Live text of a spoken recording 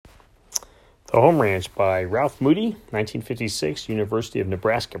The Home Ranch by Ralph Moody, 1956, University of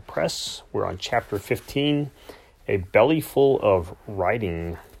Nebraska Press. We're on Chapter 15, A Bellyful of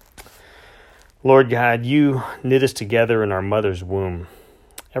Writing. Lord God, you knit us together in our mother's womb.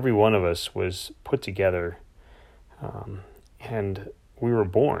 Every one of us was put together, and we were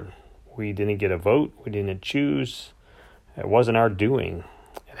born. We didn't get a vote. We didn't choose. It wasn't our doing.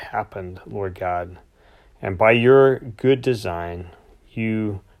 It happened, Lord God. And by your good design,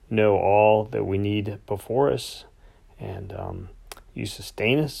 you know all that we need before us, and you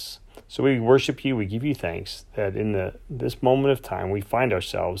sustain us. So we worship you. We give you thanks that in this moment of time we find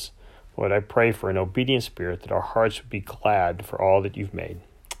ourselves. Lord, I pray for an obedient spirit, that our hearts would be glad for all that you've made.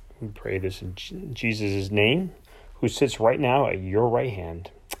 We pray this in Jesus' name, who sits right now at your right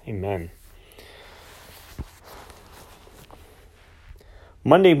hand. Amen.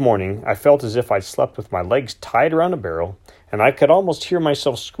 Monday morning, I felt as if I'd slept with my legs tied around a barrel, and I could almost hear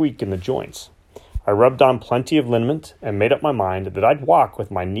myself squeak in the joints. I rubbed on plenty of liniment and made up my mind that I'd walk with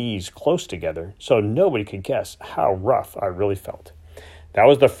my knees close together so nobody could guess how rough I really felt. That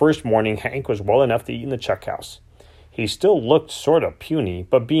was the first morning Hank was well enough to eat in the chuck house. He still looked sort of puny,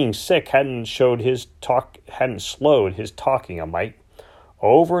 but being sick hadn't slowed his talking a mite.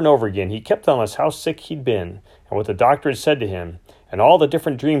 Over and over again, he kept telling us how sick he'd been and what the doctor had said to him, and all the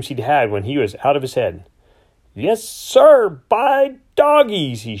different dreams he'd had when he was out of his head. "Yes, sir, by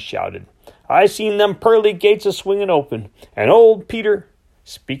doggies," he shouted. "I seen them pearly gates a-swinging open, and old Peter—"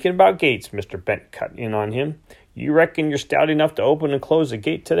 "Speaking about gates," Mr. Bent cut in on him, "you reckon you're stout enough to open and close a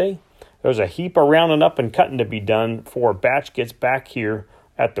gate today? There's a heap of rounding up and cutting to be done before Batch gets back here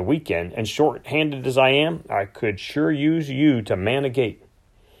at the weekend, and short-handed as I am, I could sure use you to man a gate."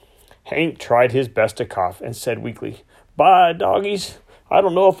 Hank tried his best to cough and said weakly, "By doggies, I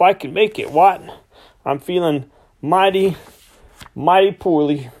don't know if I can make it, Watt. I'm feeling mighty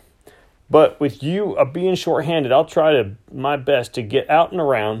poorly. But with you being short-handed, I'll try my best to get out and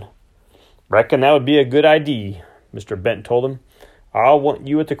around." "Reckon that would be a good idea," Mr. Bent told him. "I'll want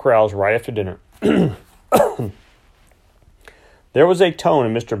you at the corrals right after dinner." There was a tone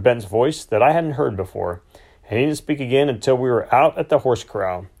in Mr. Bent's voice that I hadn't heard before, and he didn't speak again until we were out at the horse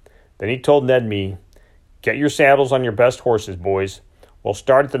corral. Then he told Ned and me, "Get your saddles on your best horses, boys. We'll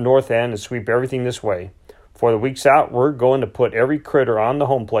start at the north end and sweep everything this way. For the week's out, we're going to put every critter on the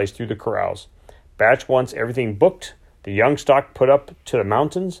home place through the corrals. Batch wants everything booked, the young stock put up to the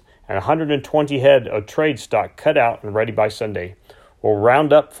mountains, and 120 head of trade stock cut out and ready by Sunday. We'll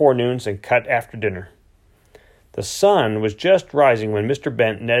round up forenoons and cut after dinner." The sun was just rising when Mr.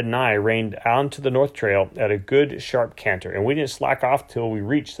 Bent, Ned, and I reined onto the north trail at a good sharp canter, and we didn't slack off till we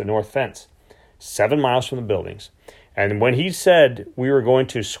reached the north fence, 7 miles from the buildings. And when he said we were going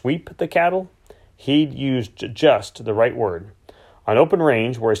to sweep the cattle, he'd used just the right word. On open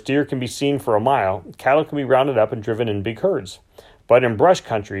range, where a steer can be seen for a mile, cattle can be rounded up and driven in big herds. But in brush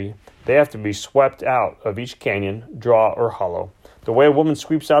country, they have to be swept out of each canyon, draw, or hollow, the way a woman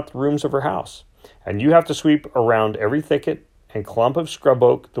sweeps out the rooms of her house. And you have to sweep around every thicket and clump of scrub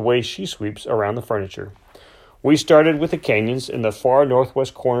oak the way she sweeps around the furniture. We started with the canyons in the far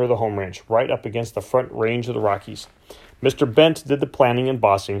northwest corner of the home ranch, right up against the front range of the Rockies. Mr. Bent did the planning and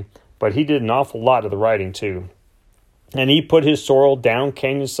bossing, but he did an awful lot of the riding, too. And he put his sorrel down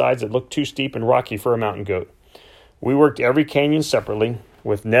canyon sides that looked too steep and rocky for a mountain goat. We worked every canyon separately,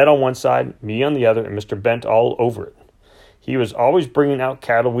 with Ned on one side, me on the other, and Mr. Bent all over it. He was always bringing out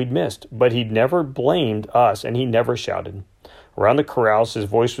cattle we'd missed, but he never blamed us, and he never shouted. Around the corrals, his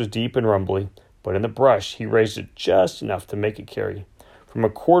voice was deep and rumbly, but in the brush, he raised it just enough to make it carry. From a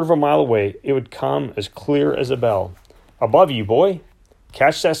quarter of a mile away, it would come as clear as a bell. "Above you, boy.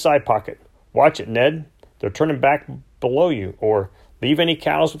 Catch that side pocket. Watch it, Ned. They're turning back below you, or leave any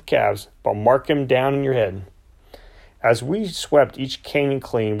cows with calves, but mark them down in your head." As we swept each canyon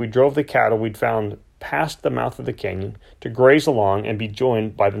clean, we drove the cattle we'd found past the mouth of the canyon to graze along and be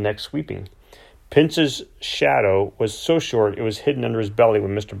joined by the next sweeping. Pinch's shadow was so short it was hidden under his belly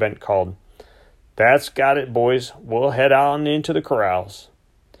when Mr. Bent called, "That's got it, boys. We'll head on into the corrals."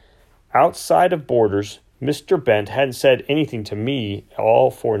 Outside of Borders, Mr. Bent hadn't said anything to me all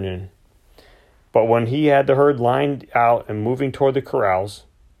forenoon. But when he had the herd lined out and moving toward the corrals,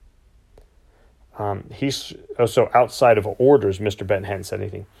 so outside of orders, Mr. Bent hadn't said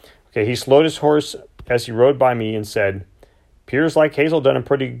anything. He slowed his horse as he rode by me and said, "'Pears like Hazel done a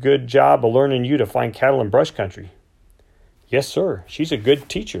pretty good job of learning you to find cattle in brush country." "Yes, sir. She's a good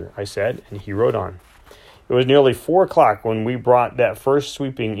teacher," I said, and he rode on. It was nearly 4 o'clock when we brought that first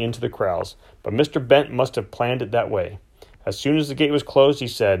sweeping into the corrals, but Mr. Bent must have planned it that way. As soon as the gate was closed, he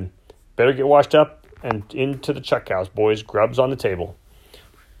said, "Better get washed up and into the chuck house, boys. Grub's on the table."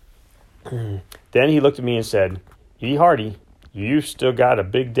 Then he looked at me and said, "Eat hearty. You've still got a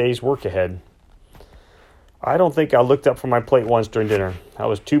big day's work ahead." I don't think I looked up from my plate once during dinner. I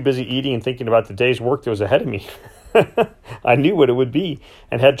was too busy eating and thinking about the day's work that was ahead of me. I knew what it would be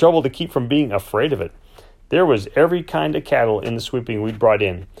and had trouble to keep from being afraid of it. There was every kind of cattle in the sweeping we'd brought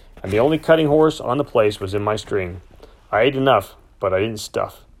in, and the only cutting horse on the place was in my string. I ate enough, but I didn't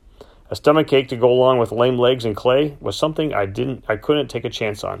stuff. A stomachache to go along with lame legs and clay was something I couldn't take a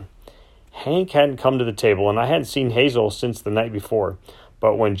chance on. Hank hadn't come to the table, and I hadn't seen Hazel since the night before.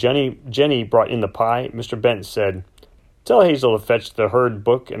 But when Jenny brought in the pie, Mr. Bent said, "Tell Hazel to fetch the herd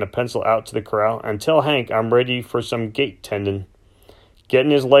book and a pencil out to the corral, and tell Hank I'm ready for some gate tending.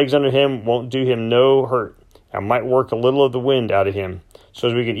 Getting his legs under him won't do him no hurt. I might work a little of the wind out of him, so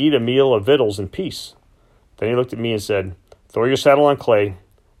as we can eat a meal of victuals in peace." Then he looked at me and said, "Throw your saddle on Clay.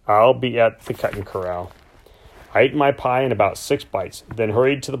 I'll be at the cutting corral." I ate my pie in about 6 bites, then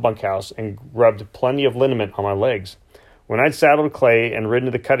hurried to the bunkhouse and rubbed plenty of liniment on my legs. When I'd saddled Clay and ridden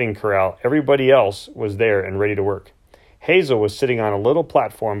to the cutting corral, everybody else was there and ready to work. Hazel was sitting on a little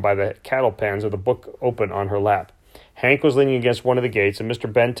platform by the cattle pens with a book open on her lap. Hank was leaning against one of the gates, and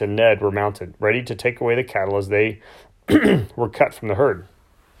Mr. Bent and Ned were mounted, ready to take away the cattle as they were cut from the herd.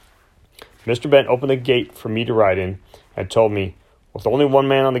 Mr. Bent opened the gate for me to ride in and told me, "With only one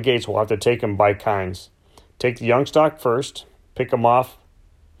man on the gates, we'll have to take him by kinds. Take the young stock first, pick him off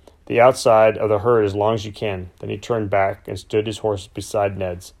the outside of the herd as long as you can." Then he turned back and stood his horse beside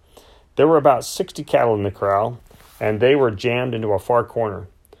Ned's. There were about 60 cattle in the corral, and they were jammed into a far corner.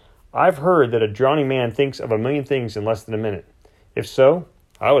 I've heard that a drowning man thinks of a million things in less than a minute. If so,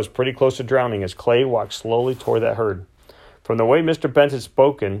 I was pretty close to drowning as Clay walked slowly toward that herd. From the way Mr. Bent had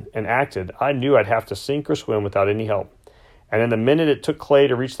spoken and acted, I knew I'd have to sink or swim without any help. And in the minute it took Clay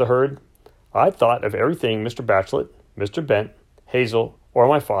to reach the herd, I thought of everything Mr. Bachelet, Mr. Bent, Hazel, or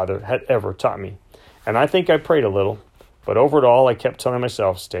my father had ever taught me. And I think I prayed a little, but over it all I kept telling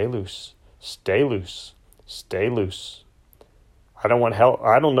myself, "Stay loose, stay loose, stay loose." I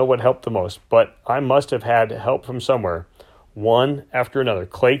don't know what helped the most, but I must have had help from somewhere. One after another,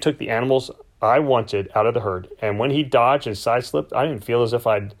 Clay took the animals I wanted out of the herd, and when he dodged and side-slipped, I didn't feel as if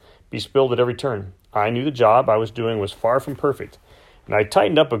I'd be spilled at every turn. I knew the job I was doing was far from perfect, and I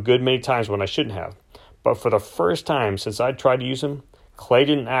tightened up a good many times when I shouldn't have. But for the first time since I'd tried to use him, Clay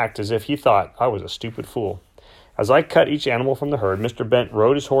didn't act as if he thought I was a stupid fool. As I cut each animal from the herd, Mr. Bent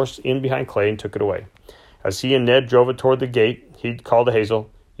rode his horse in behind Clay and took it away. As he and Ned drove it toward the gate, he'd call to Hazel,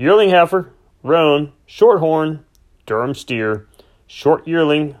 "Yearling heifer, roan, shorthorn, Durham steer, short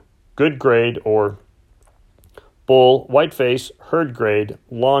yearling, good grade," or bull, whiteface, herd grade,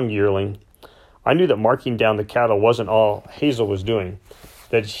 long yearling. I knew that marking down the cattle wasn't all Hazel was doing,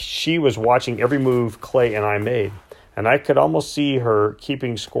 that she was watching every move Clay and I made, and I could almost see her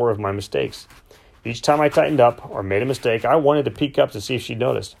keeping score of my mistakes. Each time I tightened up or made a mistake, I wanted to peek up to see if she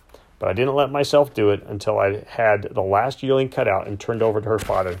noticed, but I didn't let myself do it until I had the last yearling cut out and turned over to her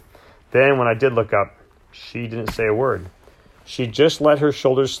father. Then, when I did look up, she didn't say a word. She just let her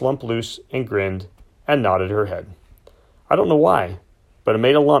shoulders slump loose and grinned and nodded her head. I don't know why, but it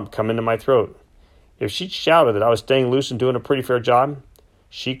made a lump come into my throat. If she'd shouted that I was staying loose and doing a pretty fair job,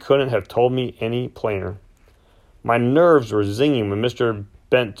 she couldn't have told me any plainer. My nerves were zinging when Mr.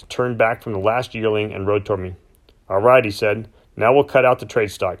 Bent turned back from the last yearling and rode toward me. "All right," he said. "Now we'll cut out the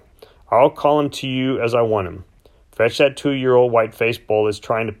trade stock. I'll call him to you as I want him. Fetch that 2-year-old white-faced bull that's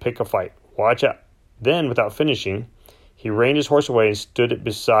trying to pick a fight. Watch out." Then, without finishing, he reined his horse away and stood it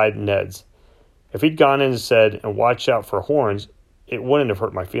beside Ned's. If he'd gone in and said, "And watch out for horns," it wouldn't have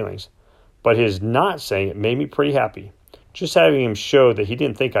hurt my feelings. But his not saying it made me pretty happy. Just having him show that he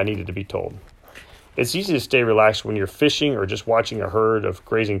didn't think I needed to be told. It's easy to stay relaxed when you're fishing or just watching a herd of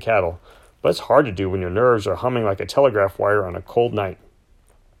grazing cattle, but it's hard to do when your nerves are humming like a telegraph wire on a cold night.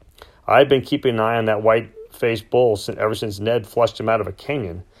 I'd been keeping an eye on that white-faced bull ever since Ned flushed him out of a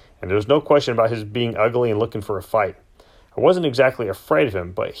canyon, and there was no question about his being ugly and looking for a fight. I wasn't exactly afraid of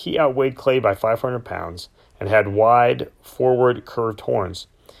him, but he outweighed Clay by 500 pounds and had wide, forward, curved horns.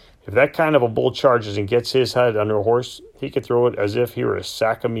 If that kind of a bull charges and gets his head under a horse, he could throw it as if he were a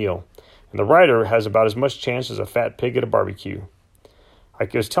sack of meal, and the rider has about as much chance as a fat pig at a barbecue. I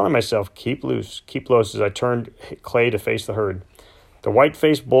was telling myself, keep loose, keep loose, as I turned Clay to face the herd. The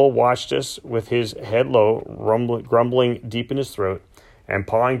white-faced bull watched us with his head low, grumbling deep in his throat, and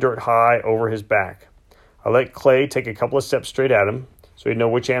pawing dirt high over his back. I let Clay take a couple of steps straight at him, so he'd know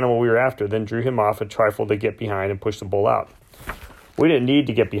which animal we were after, then drew him off a trifle to get behind and push the bull out. We didn't need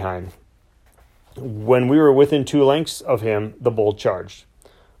to get behind. When we were within 2 lengths of him, the bull charged.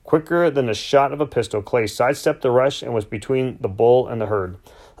 Quicker than the shot of a pistol, Clay sidestepped the rush and was between the bull and the herd.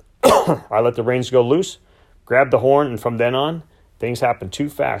 I let the reins go loose, grabbed the horn, and from then on, things happened too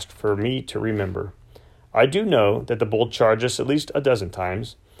fast for me to remember. I do know that the bull charged us at least a dozen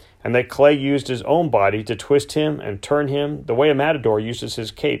times, and that Clay used his own body to twist him and turn him the way a matador uses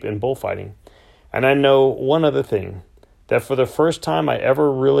his cape in bullfighting. And I know one other thing, that for the first time I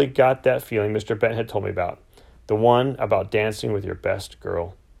ever really got that feeling Mr. Bent had told me about, the one about dancing with your best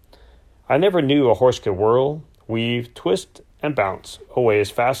girl. I never knew a horse could whirl, weave, twist, and bounce away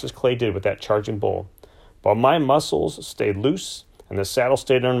as fast as Clay did with that charging bull, but my muscles stayed loose and the saddle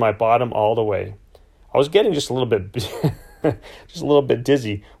stayed under my bottom all the way. I was getting just a little bit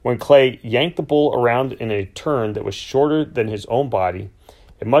dizzy when Clay yanked the bull around in a turn that was shorter than his own body.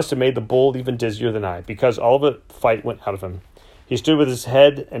 It must have made the bull even dizzier than I, because all the fight went out of him. He stood with his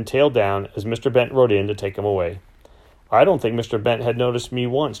head and tail down as Mr. Bent rode in to take him away. I don't think Mr. Bent had noticed me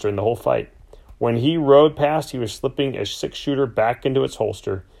once during the whole fight. When he rode past, he was slipping a six-shooter back into its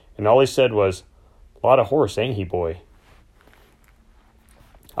holster, and all he said was, "Lot of horse, ain't he, boy?"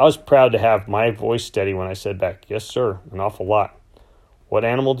 I was proud to have my voice steady when I said back, "Yes, sir, an awful lot. What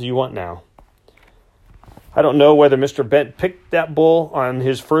animal do you want now?" I don't know whether Mr. Bent picked that bull on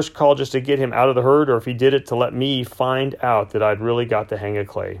his first call just to get him out of the herd, or if he did it to let me find out that I'd really got the hang of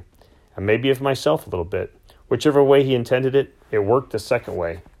Clay, and maybe of myself a little bit. Whichever way he intended it, it worked the second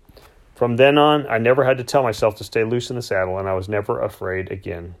way. From then on, I never had to tell myself to stay loose in the saddle, and I was never afraid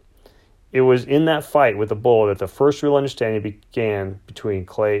again. It was in that fight with the bull that the first real understanding began between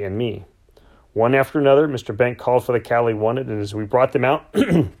Clay and me. One after another, Mr. Bent called for the cattle he wanted, and as we brought them out,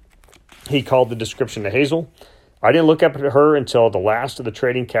 he called the description to Hazel. I didn't look up at her until the last of the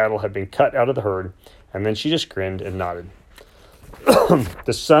trading cattle had been cut out of the herd, and then she just grinned and nodded.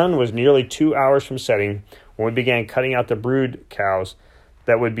 The sun was nearly 2 hours from setting when we began cutting out the brood cows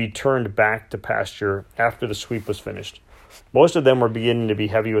that would be turned back to pasture after the sweep was finished. Most of them were beginning to be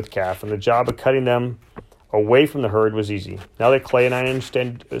heavy with calf, and the job of cutting them away from the herd was easy. Now that Clay and I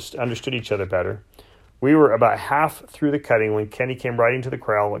understood each other better, we were about half through the cutting when Kenny came riding to the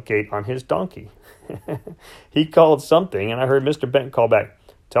corral gate on his donkey. He called something, and I heard Mr. Bent call back,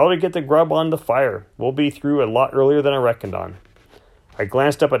 "Tell her to get the grub on the fire. We'll be through a lot earlier than I reckoned on." I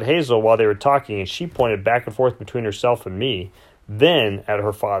glanced up at Hazel while they were talking, and she pointed back and forth between herself and me, then at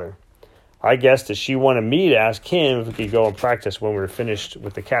her father. I guessed that she wanted me to ask him if we could go and practice when we were finished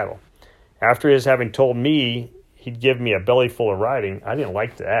with the cattle. After his having told me he'd give me a belly full of riding, I didn't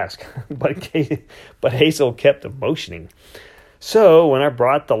like to ask, but Hazel kept motioning. So when I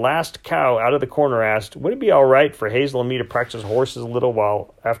brought the last cow out of the corner, I asked, would it be all right for Hazel and me to practice horses a little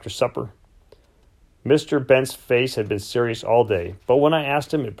while after supper? Mr. Bent's face had been serious all day, but when I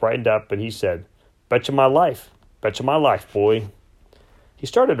asked him, it brightened up, and he said, betcha my life, boy." He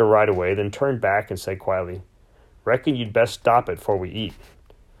started to ride away, then turned back and said quietly, "Reckon you'd best stop it before we eat.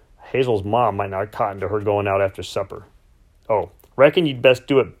 Hazel's mom might not cotton to her going out after supper." "Oh, reckon you'd best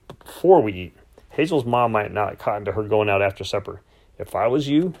do it before we eat. Hazel's mom might not cotton to her going out after supper. If I was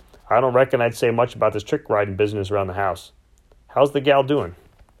you, I don't reckon I'd say much about this trick riding business around the house. How's the gal doing?"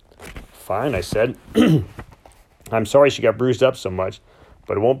 "Fine," I said. "I'm sorry she got bruised up so much,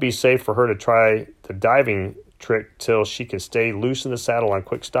 but it won't be safe for her to try the diving trick till she can stay loose in the saddle on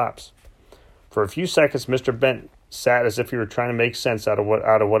quick stops." For a few seconds, Mr. Bent sat as if he were trying to make sense out of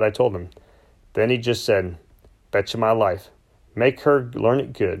what I told him. Then he just said, "Betcha my life. Make her learn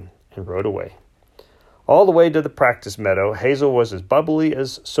it good," and rode away. All the way to the practice meadow, Hazel was as bubbly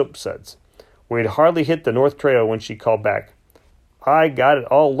as soapsuds. We had hardly hit the north trail when she called back, "I got it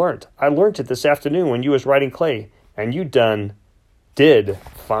all learnt. I learnt it this afternoon when you was riding Clay, and you did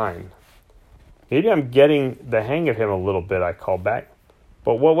fine." "Maybe I'm getting the hang of him a little bit," I called back.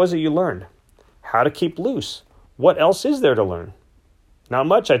 "But what was it you learned?" "How to keep loose. What else is there to learn?" "Not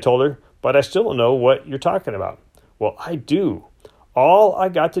much," I told her, "but I still don't know what you're talking about." "Well, I do. All I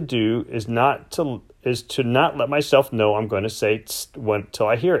got to do is to not let myself know I'm going to say tst till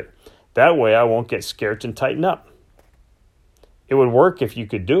I hear it. That way I won't get scared and tighten up." "It would work if you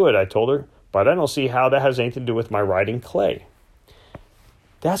could do it," I told her, "but I don't see how that has anything to do with my riding Clay."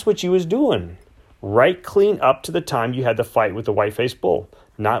 "That's what you was doing. Right clean up to the time you had the fight with the white-faced bull,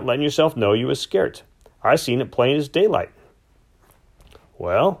 not letting yourself know you was scared. I seen it plain as daylight."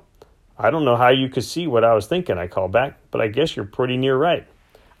 "Well, I don't know how you could see what I was thinking," I called back, "but I guess you're pretty near right."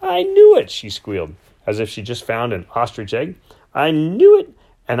 "I knew it," she squealed, as if she just found an ostrich egg. "I knew it,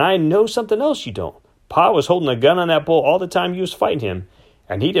 and I know something else you don't. Pa was holding a gun on that bull all the time you was fighting him,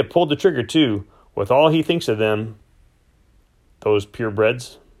 and he'd have pulled the trigger too, with all he thinks of them, those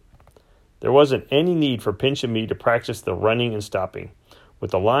purebreds." There wasn't any need for Pinch and me to practice the running and stopping.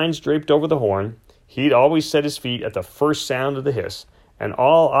 With the lines draped over the horn, he'd always set his feet at the first sound of the hiss, and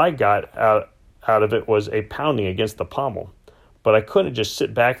all I got out of it was a pounding against the pommel. But I couldn't just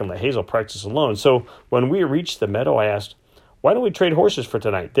sit back and let Hazel practice alone. So when we reached the meadow, I asked, "Why don't we trade horses for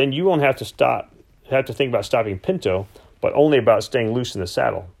tonight? Then you won't have to think about stopping Pinto, but only about staying loose in the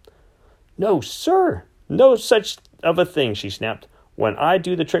saddle." "No, sir. No such of a thing," she snapped. "When I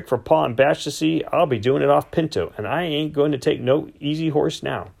do the trick for Pa and Bash to see, I'll be doing it off Pinto, and I ain't going to take no easy horse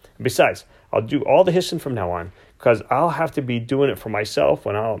now. And besides, I'll do all the hissing from now on, because I'll have to be doing it for myself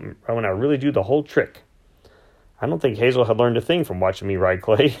when I really do the whole trick." I don't think Hazel had learned a thing from watching me ride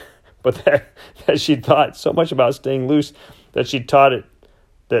Clay, but that she thought so much about staying loose that she taught it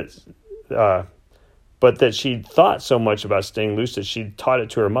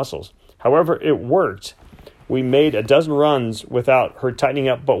to her muscles. However, it worked. We made a dozen runs without her tightening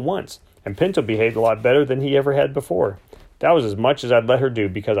up but once, and Pinto behaved a lot better than he ever had before. That was as much as I'd let her do,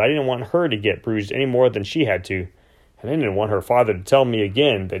 because I didn't want her to get bruised any more than she had to, and I didn't want her father to tell me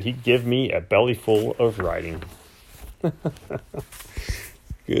again that he'd give me a belly full of riding.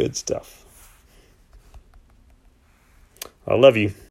 Good stuff. I love you.